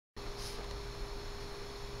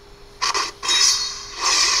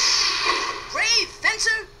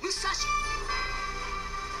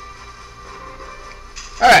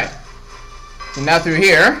So now through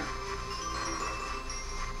here.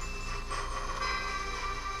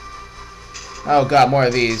 Oh god, more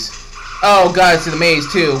of these. Oh god, it's in the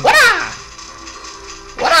maze too. Wada!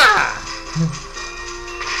 Wada!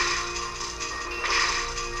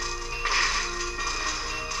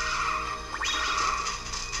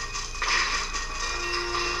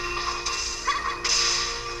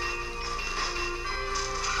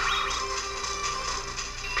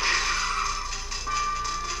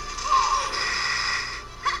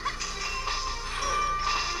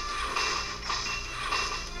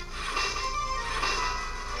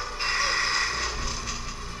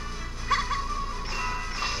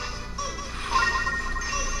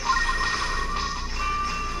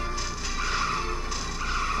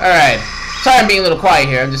 Alright, sorry I'm being a little quiet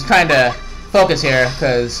here, I'm just trying to focus here,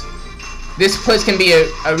 because this place can be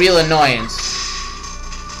a real annoyance.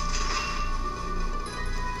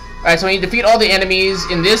 Alright, so when you defeat all the enemies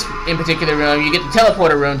in this in particular room, you get the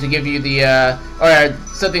teleporter room to give you the, or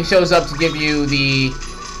something shows up to give you the,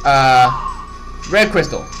 red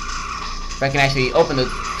crystal. If I can actually open the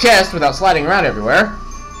chest without sliding around everywhere.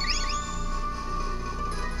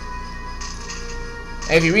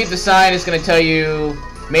 And if you read the sign, it's going to tell you,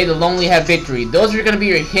 "May the lonely have victory." Those are going to be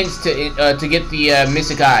your hints to get the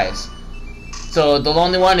mystic eyes. So the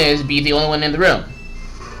lonely one is be the only one in the room.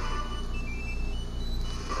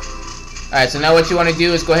 Alright, so now what you want to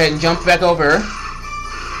do is go ahead and jump back over.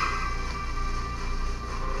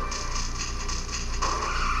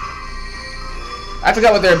 I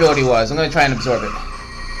forgot what their ability was. I'm going to try and absorb it.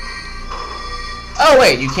 Oh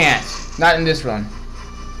wait, you can't. Not in this run.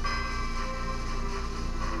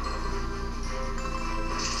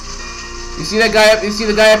 You see that guy up? You see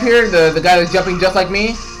the guy up here? The guy that's jumping just like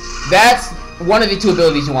me? That's one of the two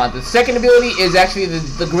abilities you want. The second ability is actually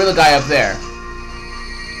the gorilla guy up there.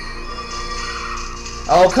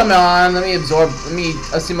 Oh, come on. Let me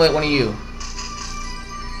assimilate one of you.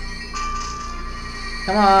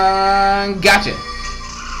 Come on. Gotcha.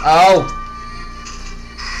 Oh.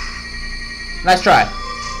 Nice try.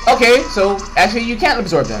 Okay, so actually you can't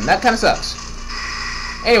absorb them. That kind of sucks.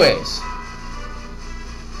 Anyways.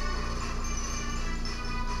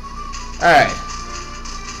 Alright.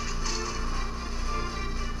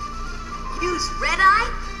 Use red eye?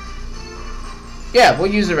 Yeah,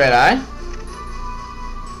 we'll use the red eye.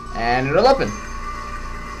 And it'll open.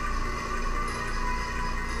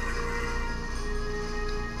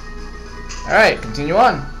 Alright, continue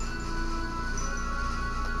on.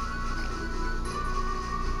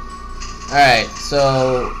 Alright,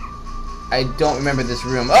 so I don't remember this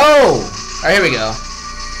room. Oh! Alright, here we go.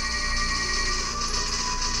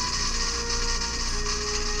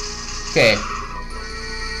 Okay.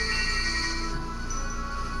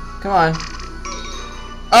 Come on.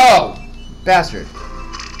 Oh! Bastard.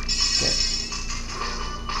 Okay.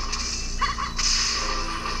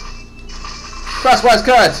 Crosswise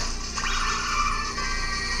cut!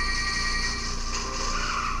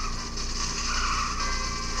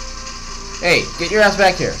 Hey, get your ass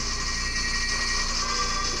back here.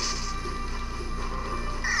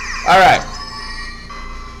 Alright.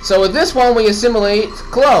 So with this one, we assimilate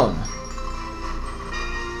clone.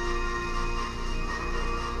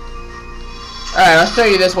 Alright, I'll show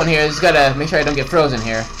you this one here. Just gotta make sure I don't get frozen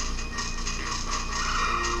here.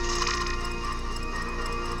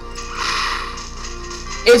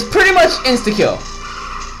 It's pretty much insta-kill.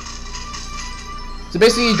 So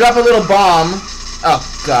basically you drop a little bomb.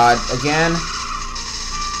 Oh god, again.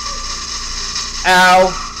 Ow.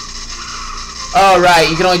 Oh right,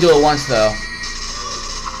 you can only do it once though.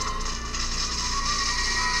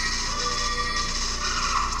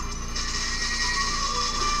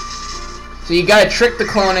 So you gotta trick the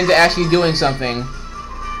clone into actually doing something,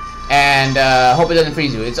 and hope it doesn't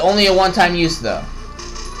freeze you. It's only a one-time use though.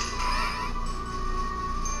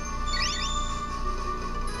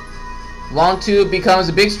 Long tube becomes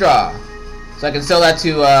a big straw, so I can sell that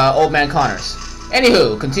to Old Man Connors.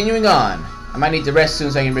 Anywho, continuing on. I might need to rest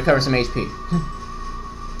soon so I can recover some HP.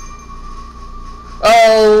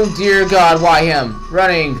 Oh dear God, why him?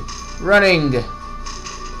 Running, running.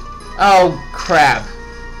 Oh crap.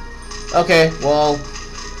 Okay, well,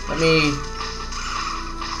 let me...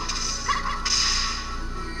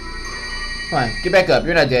 Come on, get back up.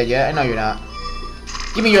 You're not dead yet. I know you're not.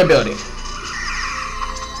 Give me your ability.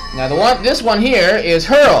 Now this one here is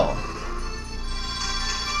Hurl.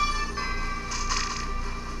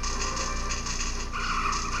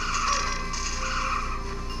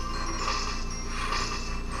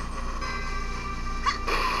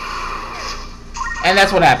 And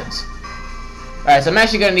that's what happens. Alright, so I'm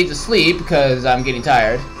actually gonna need to sleep because I'm getting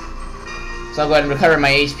tired. So I'll go ahead and recover my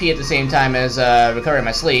HP at the same time as recovering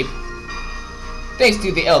my sleep. Thanks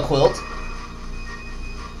to the L quilt.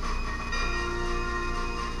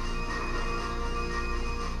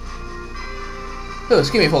 Oh,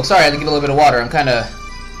 excuse me, folks. Sorry, I had to get a little bit of water. I'm kind of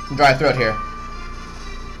dry throat here.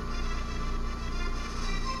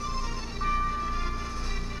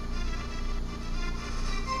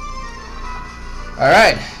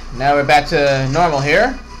 Alright, now we're back to normal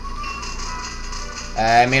here.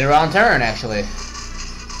 I made a wrong turn, actually.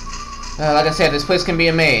 Like I said, this place can be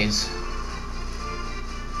a maze.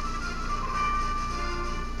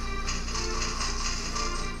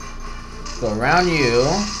 Go around you.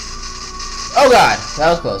 Oh god, that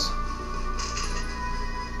was close.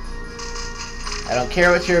 I don't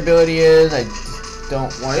care what your ability is, I just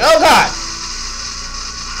don't want to. Oh god!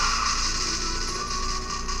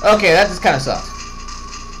 Okay, that just kind of sucked.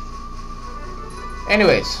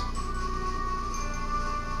 Anyways.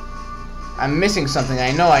 I'm missing something,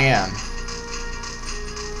 I know I am.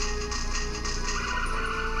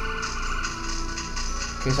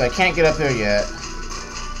 Okay, so I can't get up there yet.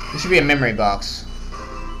 There should be a memory box.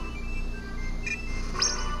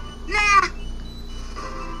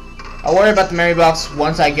 I'll worry about the memory box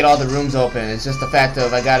once I get all the rooms open. It's just the fact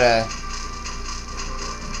of I gotta...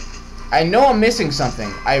 I know I'm missing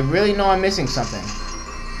something. I really know I'm missing something.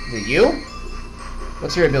 Is it you?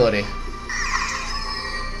 What's your ability?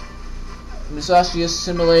 Musashi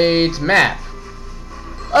assimilates map.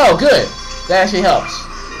 Oh, good. That actually helps.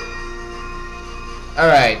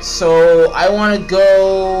 Alright, so I want to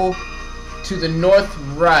go to the north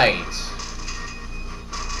right.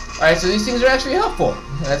 Alright, so these things are actually helpful.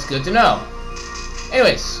 That's good to know.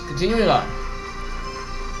 Anyways, continuing on.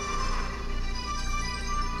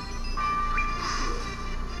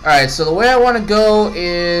 Alright, so the way I want to go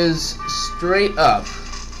is straight up.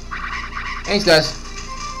 Thanks, guys.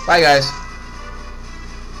 Bye, guys.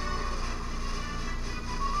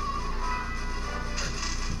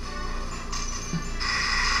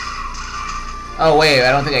 Oh, wait,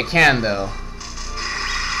 I don't think I can, though.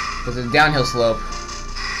 Because it's a downhill slope.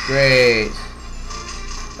 Great.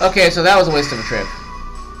 Okay, so that was a waste of a trip.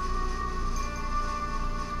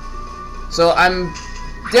 So I'm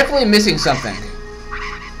definitely missing something.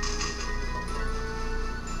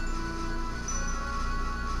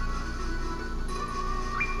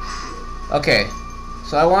 Okay,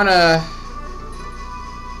 so I wanna...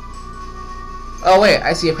 Oh wait,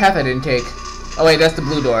 I see a path I didn't take. Oh wait, that's the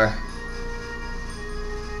blue door.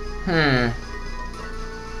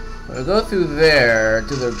 I'll go through there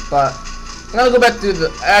to the I'm gonna go back through the.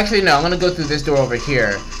 Actually, no. I'm gonna go through this door over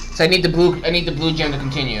here. So I need the blue. I need the blue gem to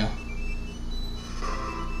continue.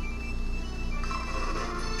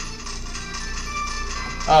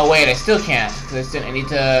 Oh wait, I still can't because I need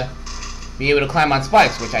to be able to climb on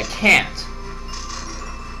spikes, which I can't.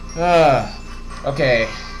 Okay.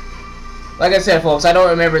 Like I said, folks, I don't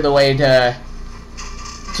remember the way to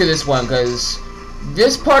this one because.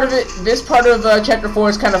 This part of Chapter 4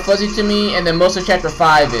 is kind of fuzzy to me, and then most of Chapter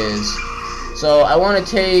 5 is. So I want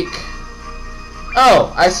to take...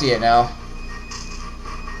 Oh, I see it now.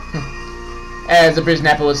 As the British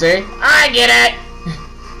Nappa would say, I get it!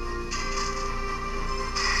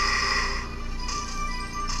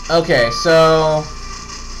 Okay, so...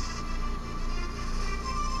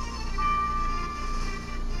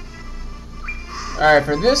 Alright,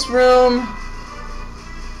 for this room...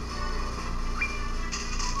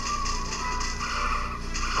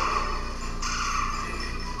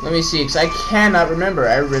 Let me see, because I cannot remember.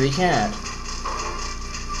 I really can't.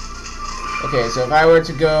 Okay, so if I were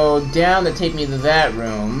to go down to take me to that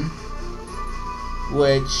room,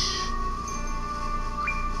 which...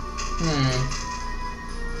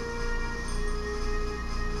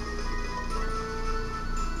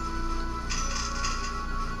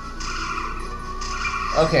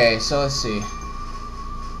 Okay, so let's see.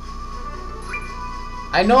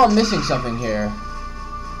 I know I'm missing something here.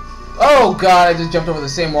 Oh god, I just jumped over the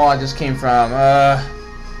same wall I just came from.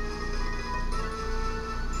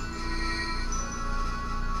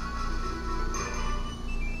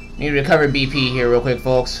 Need to recover BP here real quick,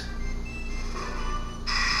 folks.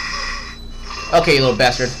 Okay, you little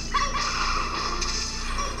bastard.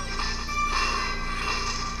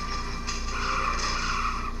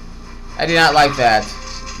 I did not like that.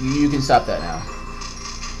 You can stop that now.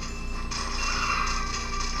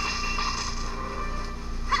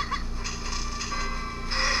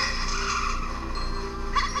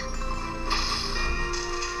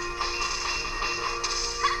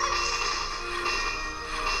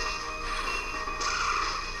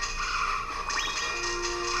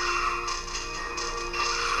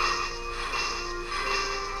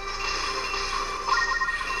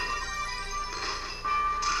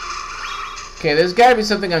 Okay, there's gotta be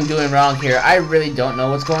something I'm doing wrong here. I really don't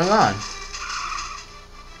know what's going on.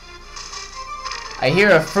 I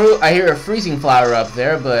hear a freezing flower up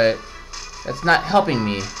there, but that's not helping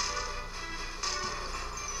me.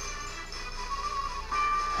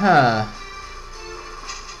 Huh.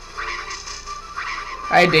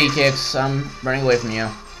 Hi, Day Kicks. I'm running away from you.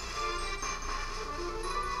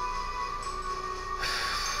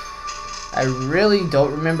 I really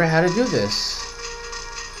don't remember how to do this.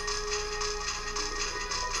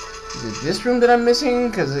 Is it this room that I'm missing?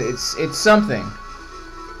 Because it's something.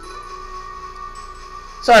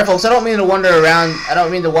 Sorry, folks. I don't mean to wander around. I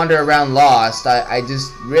don't mean to wander around lost. I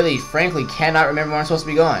just really, frankly, cannot remember where I'm supposed to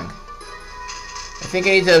be going. I think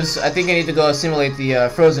I need to go simulate the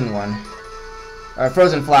frozen one, or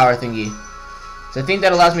frozen flower thingy. So I think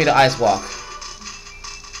that allows me to ice walk.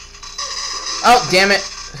 Oh, damn it!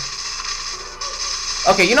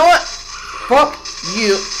 Okay, you know what? Fuck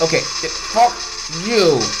you. Okay, fuck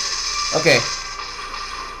you. Okay.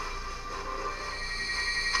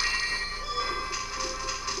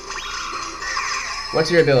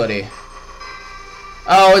 What's your ability?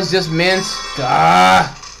 Oh, it's just mint.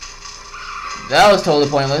 Ah, that was totally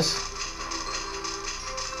pointless.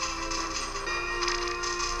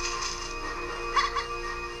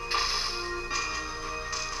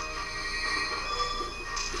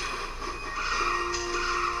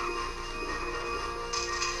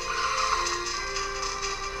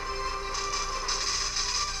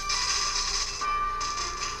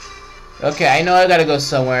 Okay, I know I gotta go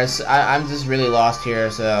somewhere. So I'm just really lost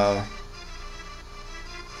here, so...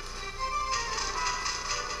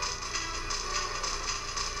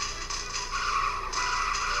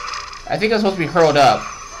 I think I'm supposed to be hurled up.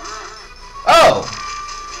 Oh!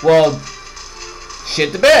 Well,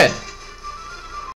 shit the bed.